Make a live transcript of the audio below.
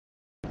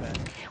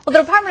Well,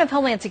 the Department of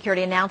Homeland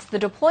Security announced the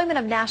deployment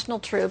of National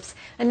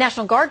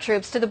Guard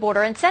troops to the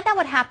border and said that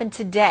would happen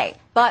today.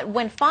 But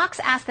when Fox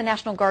asked the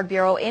National Guard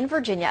Bureau in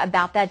Virginia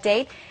about that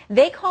date,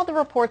 they called the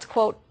reports,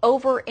 quote,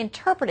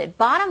 over-interpreted.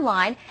 Bottom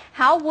line,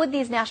 how would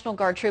these National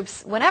Guard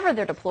troops, whenever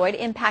they're deployed,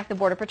 impact the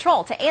Border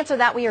Patrol? To answer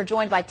that, we are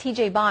joined by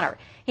T.J. Bonner.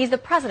 He's the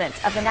president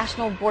of the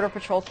National Border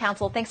Patrol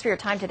Council. Thanks for your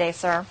time today,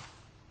 sir.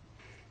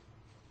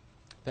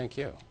 Thank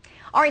you.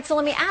 All right, so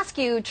let me ask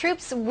you,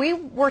 troops, we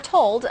were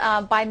told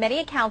by many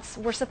accounts,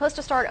 were supposed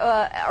to start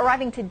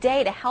arriving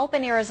today to help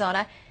in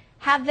Arizona.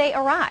 Have they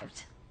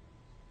arrived?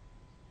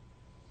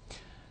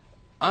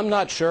 I'm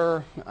not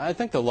sure. I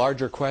think the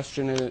larger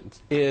question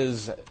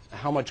is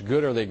how much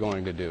good are they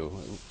going to do?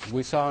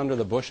 We saw under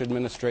the Bush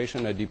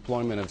administration a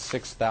deployment of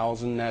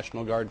 6,000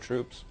 National Guard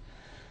troops.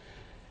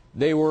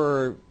 They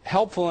were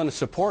helpful in a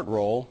support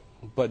role,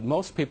 but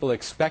most people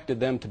expected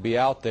them to be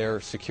out there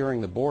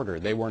securing the border.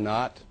 They were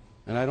not.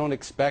 And I don't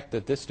expect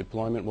that this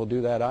deployment will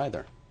do that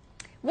either.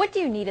 What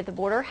do you need at the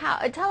border?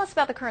 Tell us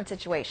about the current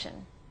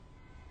situation.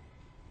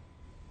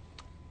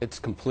 It's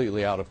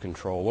completely out of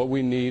control. What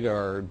we need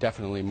are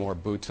definitely more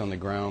boots on the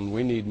ground.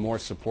 We need more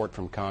support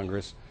from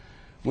Congress.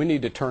 We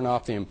need to turn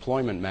off the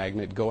employment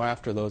magnet, go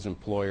after those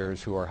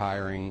employers who are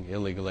hiring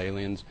illegal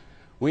aliens.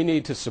 We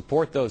need to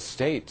support those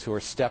states who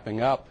are stepping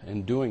up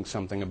and doing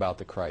something about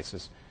the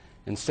crisis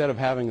instead of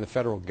having the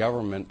federal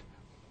government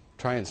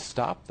try and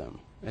stop them.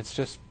 It's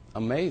just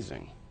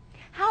amazing.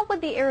 How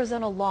would the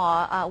Arizona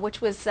law,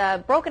 which was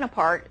broken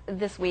apart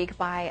this week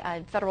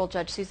by federal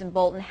judge Susan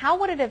Bolton, how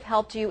would it have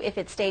helped you if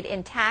it stayed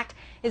intact?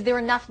 Is there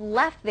enough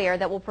left there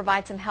that will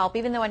provide some help,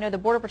 even though I know the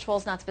Border Patrol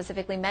is not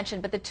specifically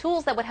mentioned, but the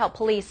tools that would help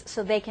police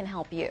so they can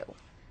help you?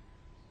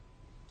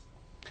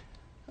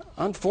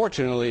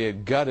 Unfortunately,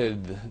 it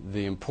gutted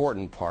the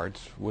important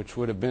parts, which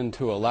would have been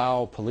to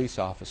allow police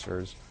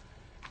officers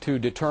to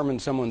determine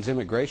someone's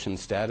immigration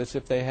status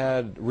if they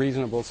had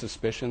reasonable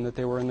suspicion that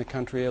they were in the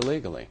country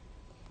illegally.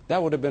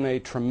 That would have been a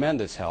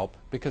tremendous help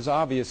because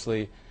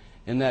obviously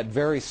in that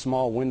very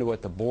small window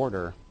at the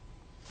border,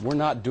 we're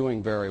not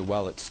doing very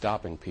well at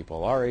stopping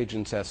people. Our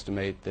agents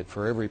estimate that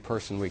for every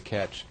person we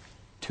catch,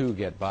 2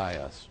 get by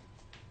us.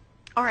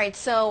 All right,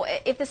 so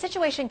if the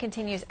situation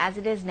continues as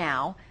it is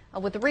now,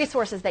 with the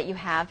resources that you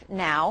have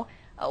now,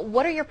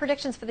 what are your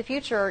predictions for the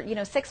future,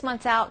 6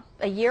 months out,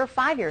 a year,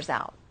 5 years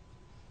out?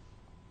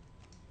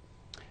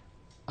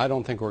 I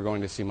don't think we're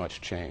going to see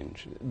much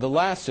change. The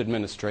last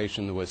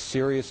administration that was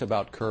serious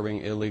about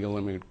curbing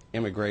illegal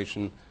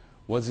immigration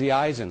was the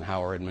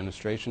Eisenhower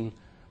administration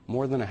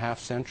more than a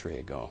half-century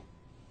ago.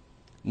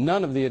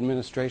 None of the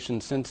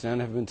administrations since then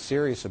have been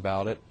serious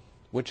about it,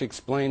 which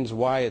explains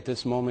why at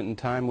this moment in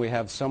time we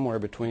have somewhere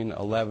between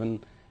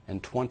 11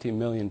 and 20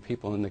 million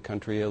people in the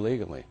country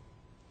illegally.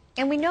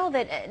 And we know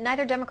that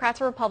neither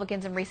Democrats or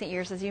Republicans in recent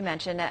years, as you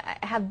mentioned,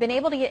 have been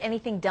able to get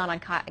anything done on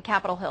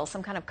Capitol Hill,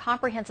 some kind of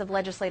comprehensive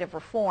legislative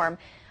reform.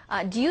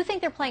 Do you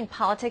think they're playing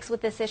politics with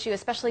this issue,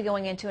 especially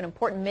going into an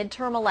important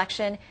midterm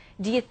election?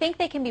 Do you think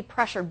they can be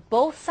pressured,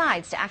 both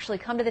sides, to actually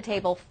come to the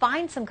table,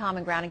 find some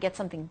common ground, and get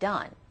something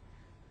done?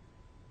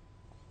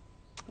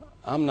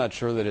 I'm not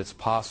sure that it's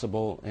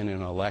possible in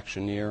an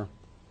election year.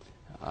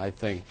 I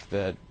think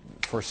that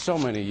for so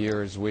many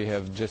years we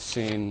have just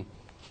seen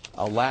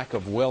a lack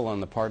of will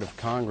on the part of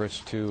Congress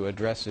to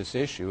address this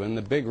issue. And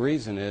the big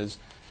reason is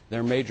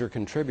their major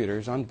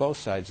contributors on both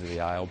sides of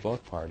the aisle,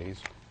 both parties,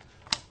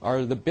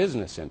 are the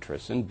business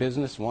interests. And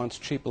business wants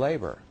cheap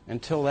labor.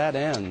 Until that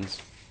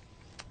ends,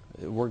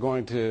 we're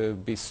going to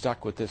be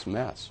stuck with this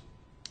mess.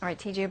 All right,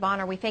 T.J.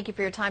 Bonner, we thank you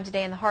for your time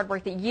today and the hard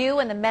work that you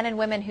and the men and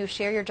women who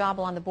share your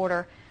job along the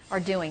border are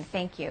doing.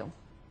 Thank you.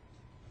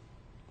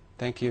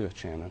 Thank you,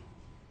 Shannon.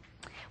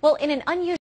 Well, in an unusual